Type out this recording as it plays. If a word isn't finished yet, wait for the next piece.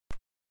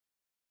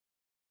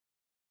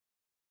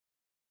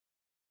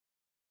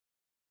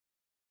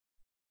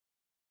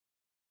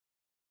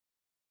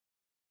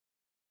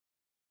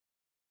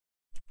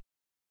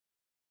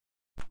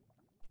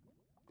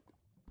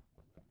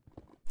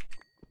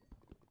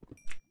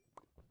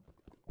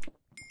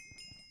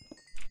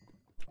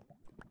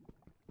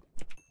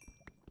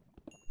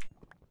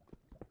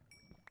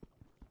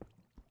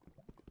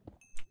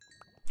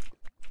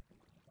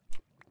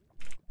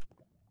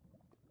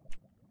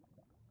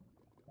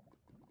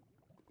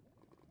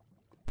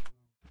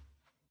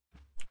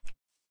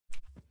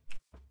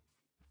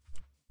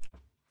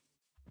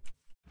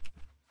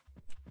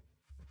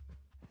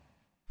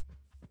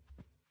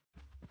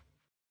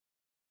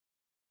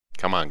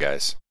Come on,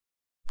 guys.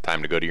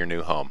 Time to go to your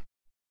new home.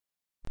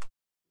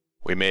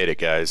 We made it,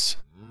 guys.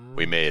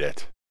 We made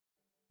it.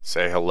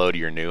 Say hello to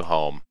your new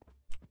home.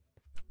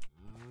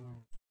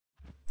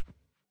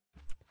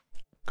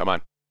 Come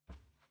on.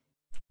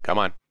 Come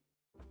on.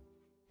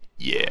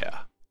 Yeah.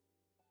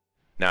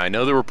 Now, I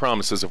know there were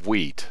promises of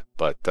wheat,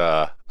 but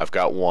I've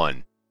got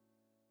one.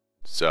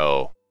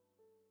 So,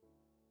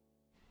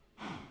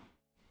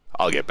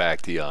 I'll get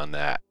back to you on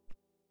that.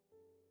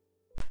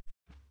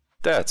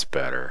 That's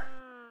better.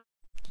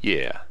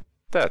 Yeah,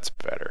 that's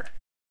better.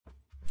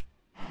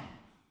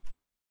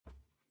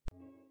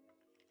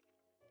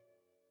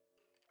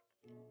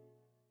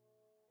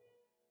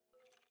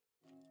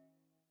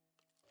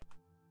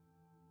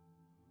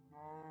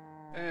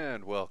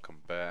 And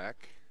welcome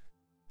back.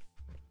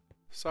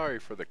 Sorry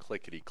for the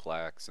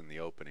clickety-clacks in the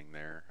opening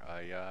there.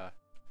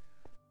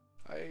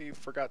 I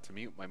forgot to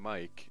mute my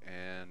mic,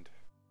 and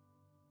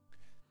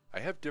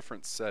I have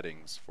different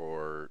settings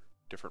for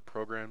different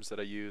programs that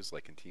I use.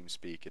 Like in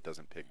TeamSpeak, it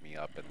doesn't pick me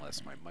up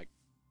unless my mic...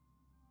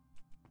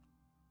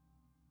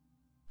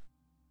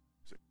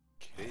 There's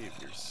a cave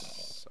here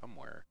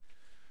somewhere.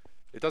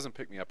 It doesn't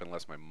pick me up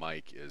unless my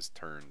mic is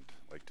turned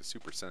like to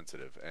super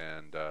sensitive,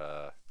 and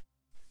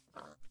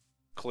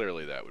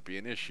clearly that would be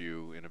an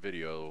issue in a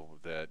video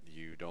that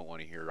you don't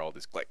want to hear all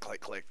this click, click,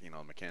 click, you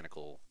know,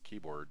 mechanical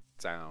keyboard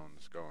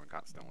sounds going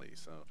constantly.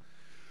 So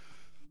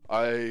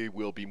I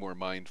will be more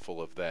mindful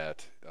of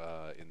that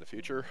in the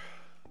future.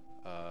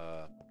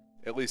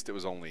 At least it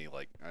was only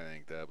like, I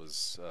think that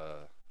was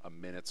a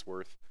minute's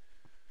worth.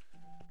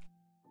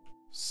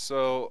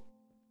 So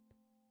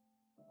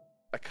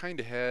I kind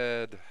of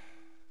had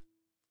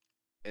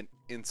an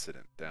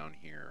incident down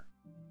here.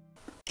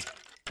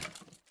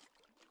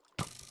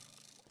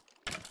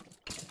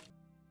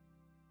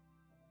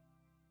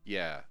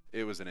 Yeah,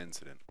 it was an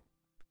incident.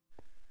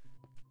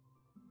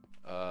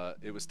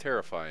 It was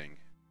terrifying.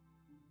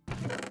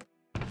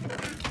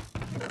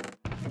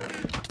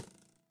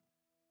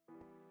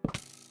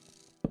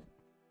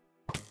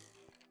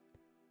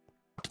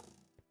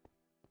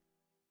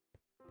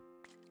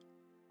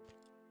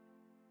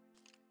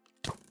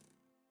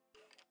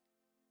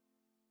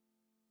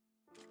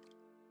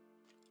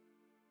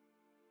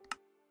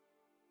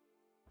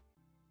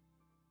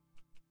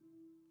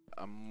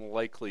 I'm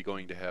likely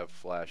going to have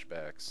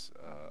flashbacks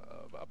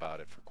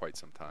about it for quite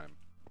some time.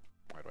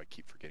 Why do I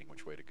keep forgetting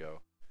which way to go?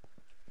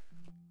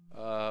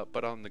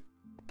 But on the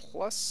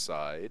plus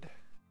side...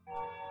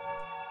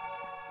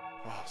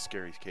 Oh,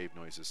 scary cave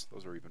noises.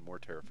 Those are even more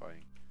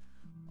terrifying.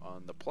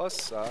 On the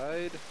plus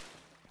side...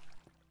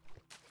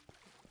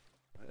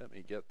 Let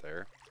me get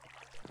there.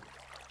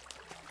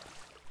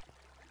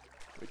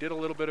 We did a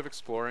little bit of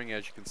exploring.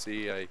 As you can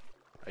see, I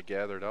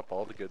gathered up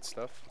all the good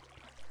stuff.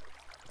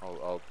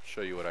 I'll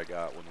show you what I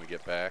got when we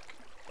get back,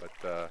 but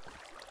I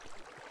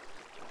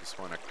just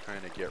want to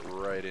kind of get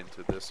right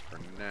into this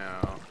for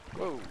now.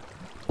 Whoa!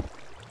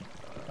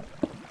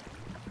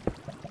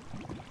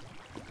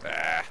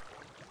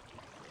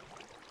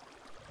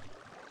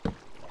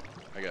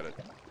 I gotta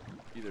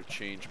either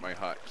change my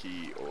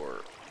hotkey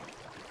or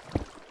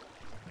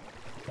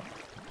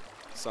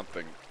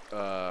something.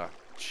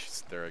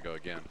 Jeez, there I go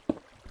again.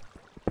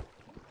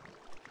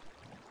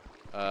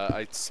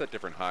 I set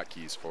different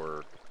hotkeys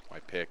for my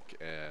pick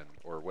and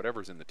or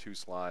whatever's in the 2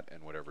 slot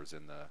and whatever's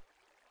in the...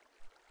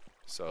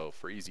 So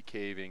for easy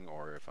caving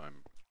or if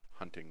I'm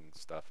hunting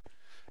stuff.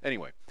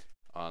 Anyway,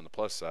 on the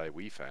plus side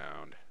we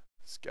found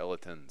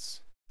skeletons.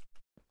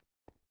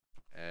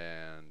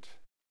 And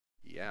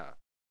yeah,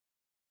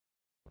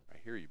 I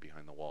hear you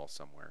behind the wall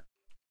somewhere.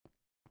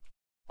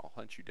 I'll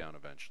hunt you down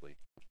eventually.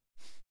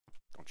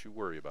 Don't you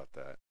worry about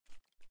that.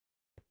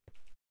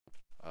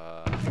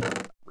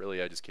 Really,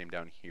 I just came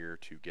down here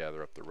to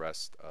gather up the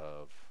rest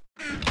of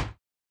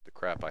the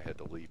crap I had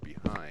to leave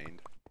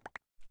behind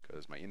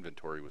because my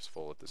inventory was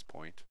full at this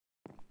point.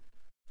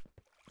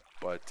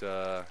 But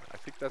I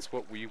think that's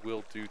what we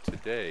will do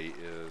today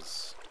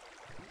is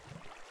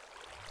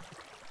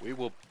we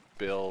will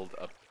build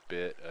a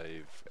bit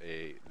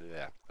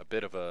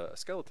of a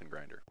skeleton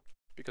grinder,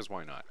 because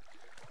why not?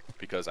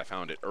 Because I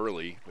found it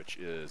early, which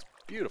is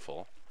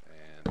beautiful,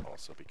 and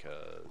also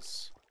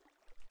because,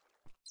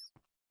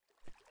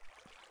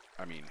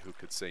 I mean, who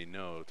could say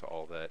no to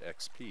all that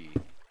XP?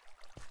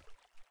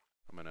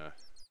 I'm gonna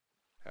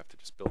have to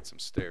just build some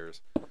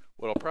stairs.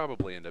 What I'll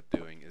probably end up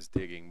doing is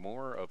digging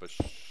more of a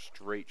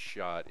straight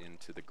shot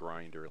into the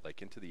grinder,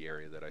 like into the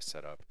area that I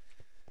set up,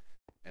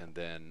 and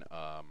then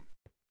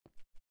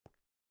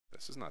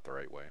this is not the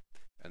right way,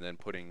 and then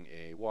putting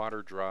a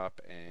water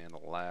drop and a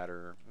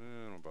ladder. I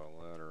don't know about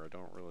a ladder. I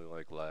don't really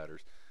like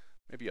ladders.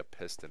 Maybe a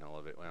piston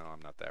elevator. Well,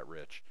 I'm not that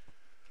rich.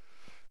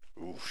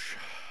 Oof.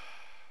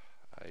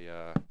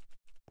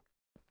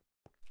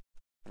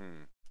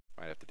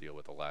 Might have to deal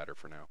with a ladder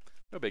for now.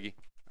 No biggie.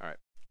 Alright.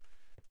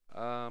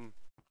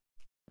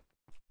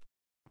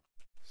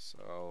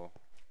 So,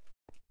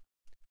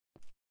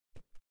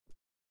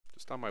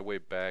 just on my way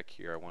back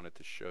here, I wanted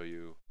to show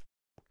you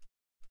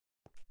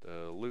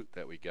the loot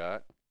that we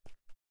got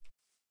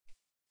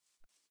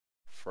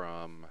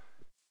from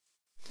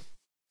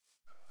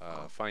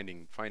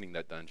finding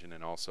that dungeon,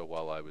 and also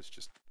while I was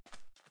just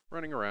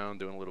running around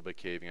doing a little bit of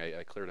caving,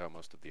 I cleared out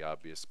most of the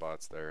obvious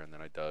spots there, and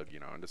then I dug, you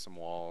know, into some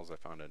walls. I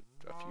found a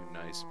few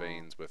nice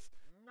veins with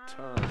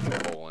tons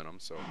of coal in them,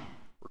 so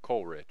we're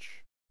coal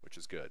rich, which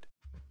is good.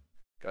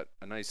 Got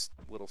a nice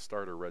little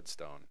starter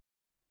redstone.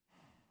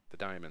 The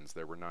diamonds,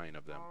 there were 9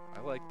 of them.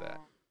 I like that.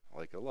 I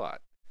like it a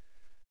lot.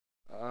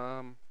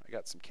 I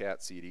got some cat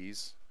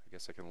CDs. I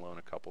guess I can loan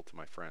a couple to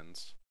my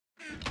friends.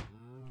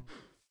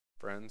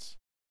 Friends?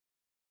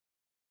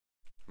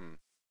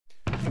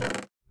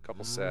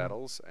 Couple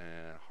saddles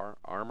and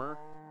armor,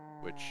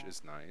 which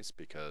is nice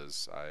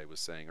because I was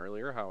saying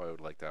earlier how I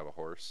would like to have a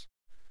horse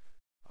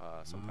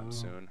sometime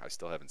soon. I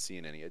still haven't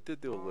seen any. I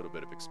did do a little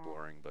bit of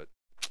exploring, but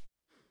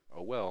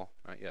oh well,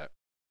 not yet.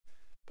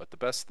 But the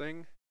best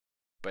thing,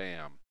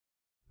 bam,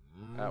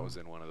 that was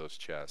in one of those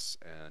chests,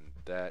 and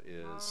that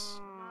is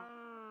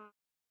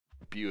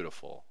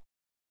beautiful.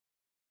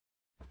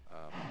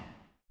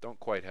 Don't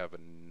quite have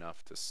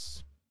enough to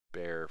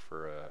spare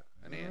for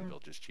an anvil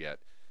just yet.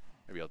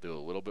 Maybe I'll do a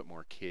little bit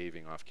more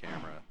caving off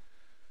camera.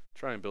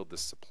 Try and build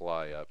this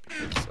supply up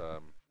because,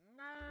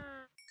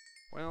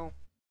 well,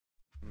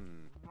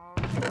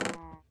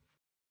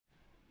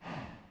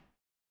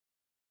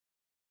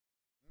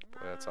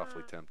 Boy, that's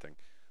awfully tempting.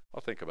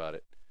 I'll think about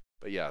it.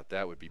 But yeah,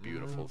 that would be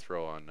beautiful.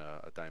 Throw on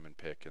a diamond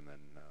pick and then,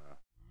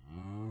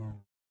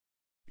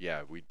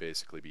 yeah, we'd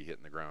basically be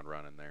hitting the ground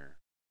running there.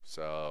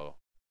 So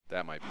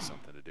that might be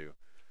something to do.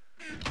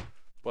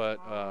 But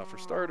for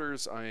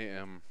starters, I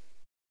am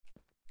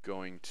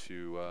going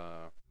to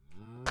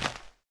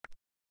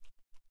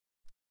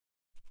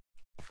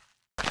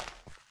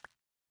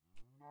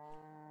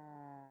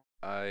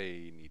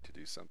I need to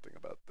do something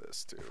about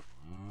this too.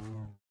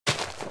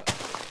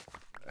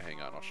 Hang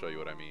on, I'll show you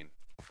what I mean.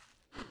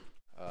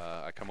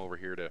 I come over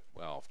here to,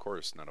 well, of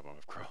course none of them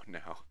have grown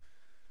now,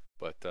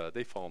 but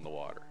they fall in the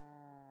water.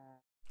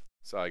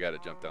 So I got to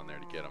jump down there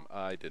to get them.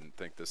 I didn't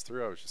think this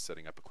through. I was just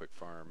setting up a quick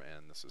farm,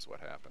 and this is what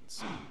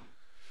happens.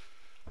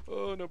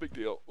 Oh, no big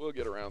deal. We'll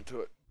get around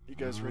to it. You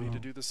guys ready to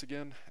do this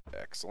again?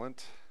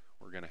 Excellent.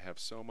 We're going to have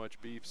so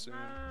much beef soon.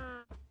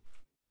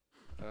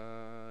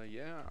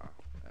 Yeah.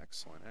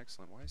 Excellent,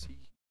 excellent. Why is he...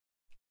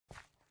 Do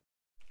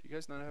you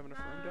guys not have enough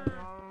room down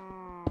there?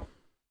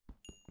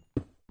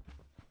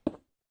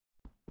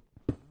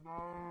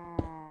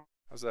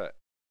 How's that?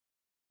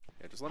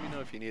 Yeah, just let me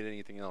know if you need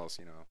anything else,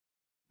 you know.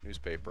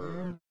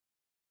 Newspaper.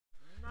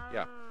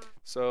 Yeah.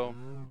 So,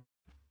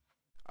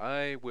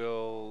 I'm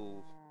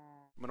going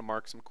to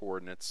mark some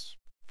coordinates,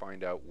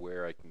 find out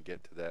where I can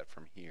get to that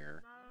from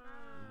here.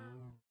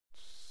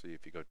 See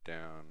if you go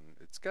down.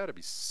 It's got to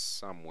be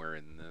somewhere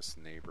in this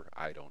neighborhood.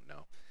 I don't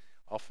know.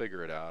 I'll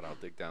figure it out. I'll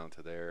dig down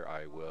to there.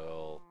 I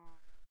will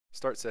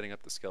start setting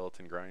up the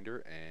skeleton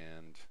grinder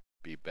and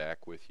be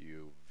back with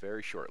you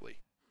very shortly.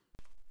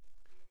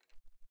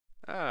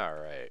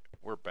 Alright,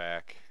 we're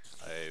back.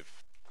 I've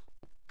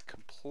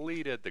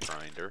completed the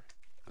grinder.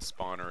 The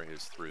spawner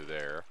is through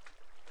there.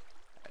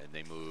 And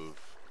they move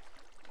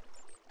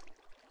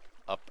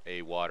up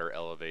a water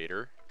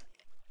elevator.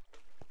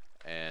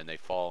 And they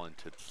fall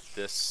into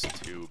this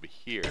tube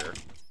here.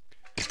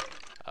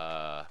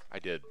 I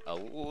did a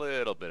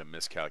little bit of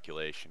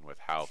miscalculation with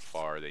how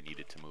far they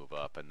needed to move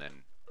up and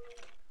then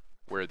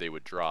where they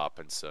would drop,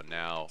 and so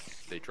now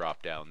they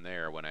drop down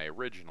there when I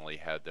originally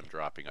had them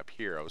dropping up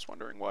here. I was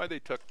wondering why they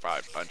took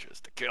 5 punches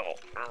to kill.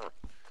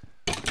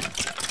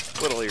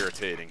 A little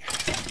irritating,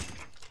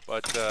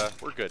 but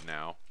we're good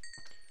now.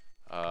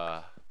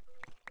 I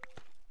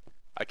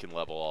can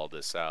level all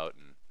this out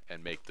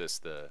and make this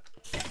the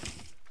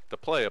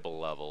playable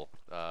level,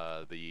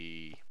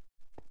 the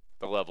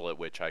level at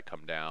which I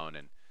come down,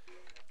 and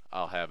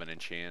I'll have an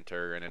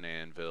enchanter and an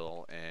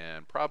anvil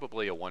and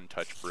probably a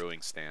one-touch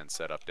brewing stand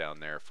set up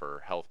down there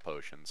for health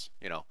potions.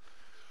 You know,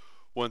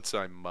 once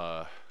I'm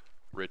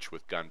rich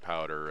with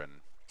gunpowder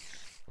and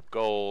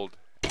gold,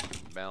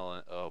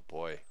 melon, oh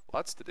boy,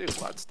 lots to do,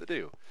 lots to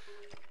do.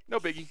 No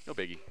biggie, no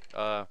biggie.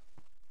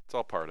 It's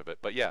all part of it.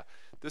 But yeah,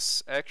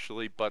 this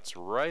actually butts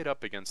right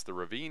up against the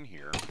ravine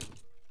here.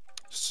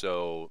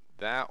 So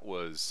that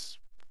was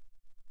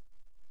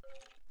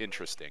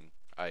interesting.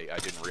 I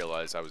didn't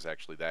realize I was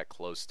actually that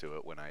close to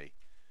it when I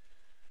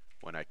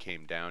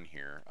came down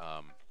here.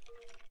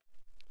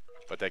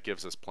 But that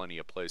gives us plenty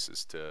of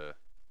places to,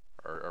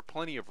 or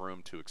plenty of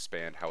room to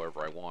expand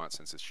however I want,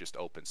 since it's just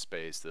open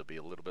space. There'll be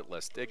a little bit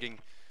less digging.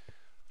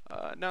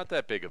 Not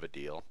that big of a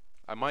deal.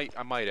 I might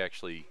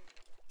actually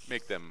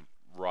make them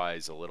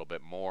rise a little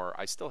bit more.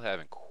 I still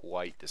haven't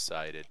quite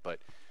decided, but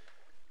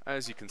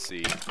as you can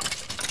see,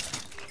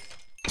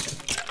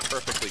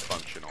 perfectly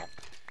functional.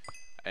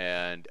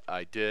 And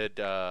I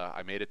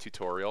made a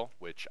tutorial,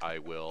 which I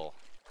will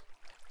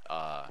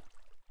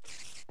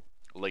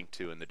link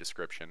to in the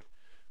description,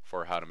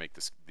 for how to make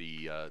this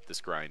this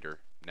grinder.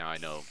 Now I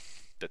know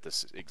that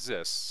this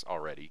exists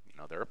already. You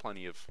know, there are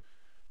plenty of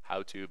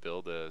how to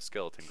build a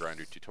skeleton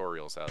grinder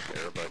tutorials out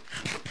there,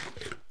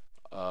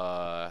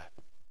 but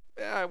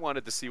I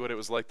wanted to see what it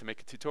was like to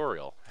make a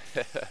tutorial.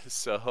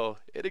 So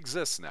it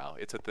exists now.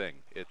 It's a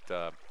thing. It's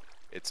a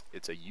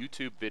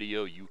YouTube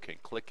video you can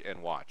click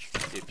and watch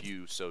if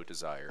you so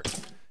desire.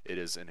 It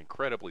is an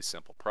incredibly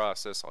simple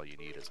process. All you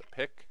need is a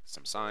pick,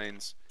 some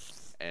signs,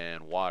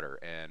 and water,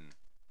 and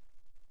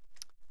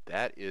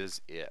that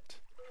is it.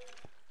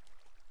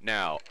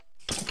 Now,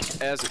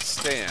 as it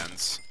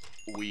stands,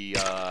 we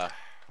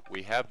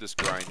have this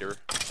grinder.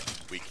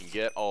 We can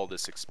get all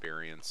this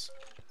experience,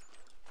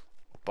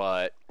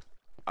 but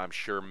I'm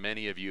sure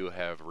many of you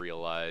have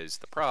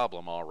realized the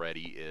problem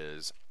already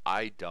is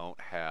I don't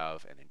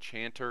have an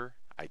enchanter,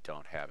 I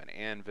don't have an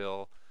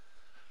anvil,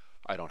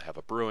 I don't have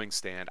a brewing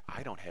stand,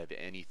 I don't have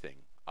anything.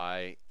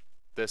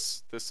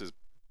 This is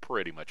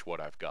pretty much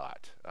what I've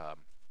got.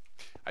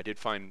 I did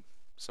find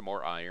some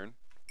more iron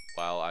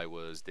while I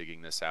was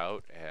digging this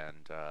out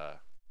and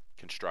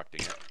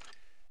constructing it,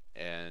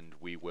 and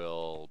we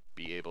will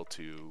be able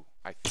to,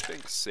 I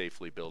think,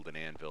 safely build an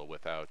anvil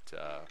without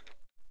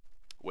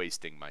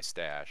wasting my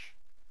stash.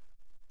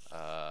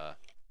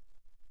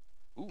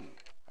 Ooh,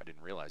 I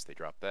didn't realize they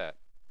dropped that.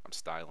 I'm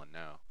styling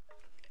now.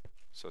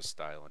 So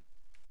styling.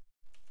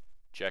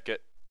 Check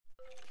it.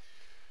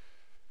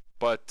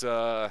 But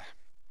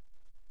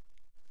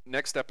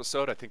next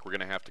episode, I think we're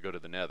gonna have to go to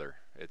the Nether.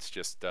 It's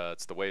just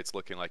it's the way it's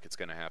looking like it's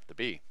gonna have to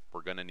be.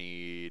 We're gonna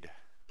need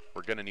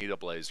a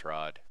blaze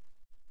rod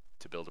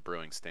to build a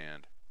brewing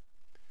stand.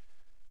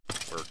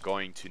 We're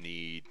gonna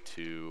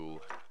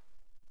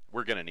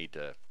need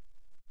to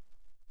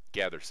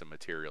gather some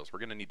materials. We're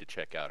gonna need to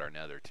check out our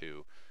Nether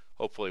too.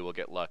 Hopefully we'll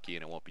get lucky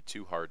and it won't be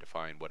too hard to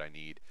find what I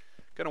need.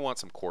 Gonna want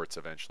some quartz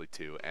eventually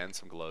too, and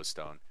some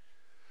glowstone.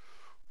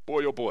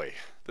 Boy oh boy,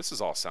 this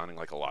is all sounding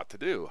like a lot to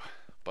do,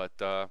 but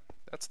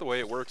that's the way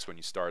it works when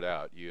you start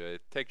out.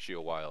 It takes you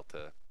a while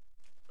to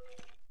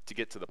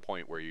get to the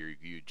point where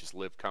you just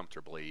live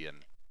comfortably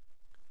and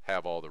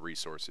have all the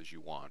resources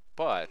you want.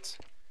 But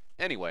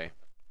anyway,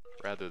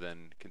 rather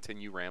than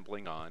continue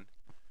rambling on,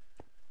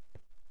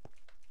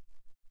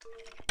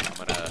 I'm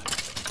gonna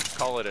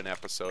call it an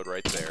episode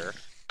right there.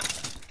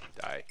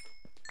 Die.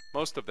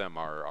 Most of them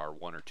are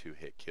 1 or 2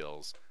 hit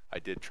kills. I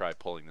did try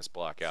pulling this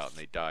block out and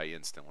they die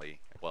instantly.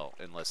 Well,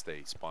 unless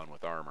they spawn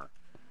with armor.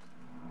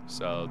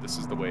 So this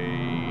is the way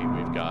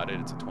we've got it.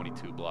 It's a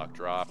 22 block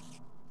drop.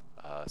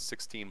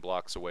 16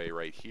 blocks away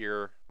right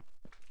here.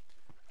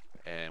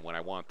 And when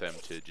I want them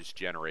to just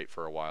generate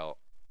for a while...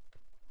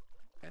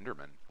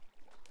 Enderman.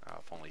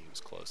 If only he was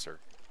closer.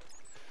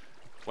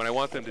 When I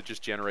want them to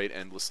just generate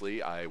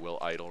endlessly, I will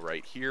idle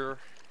right here.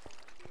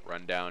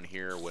 Run down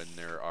here when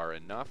there are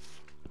enough.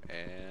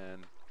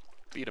 And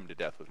beat them to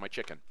death with my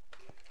chicken.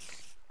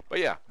 But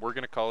yeah, we're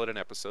going to call it an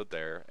episode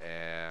there,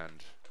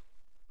 and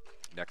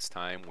next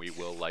time we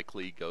will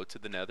likely go to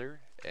the Nether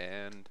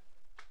and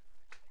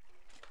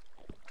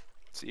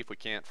see if we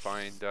can't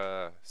find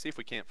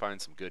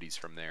some goodies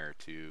from there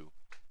to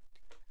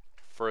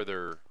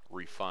further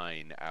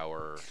refine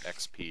our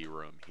XP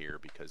room here,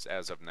 because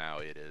as of now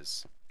it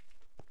is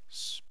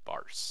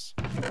sparse.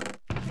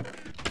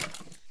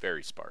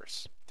 Very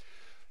sparse.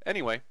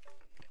 Anyway,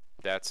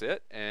 that's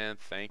it, and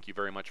thank you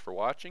very much for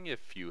watching.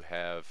 If you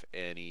have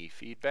any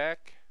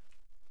feedback,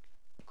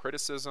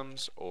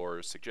 criticisms,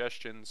 or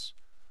suggestions,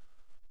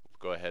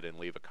 go ahead and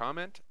leave a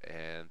comment,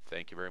 and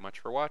thank you very much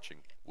for watching.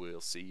 We'll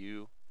see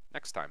you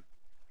next time.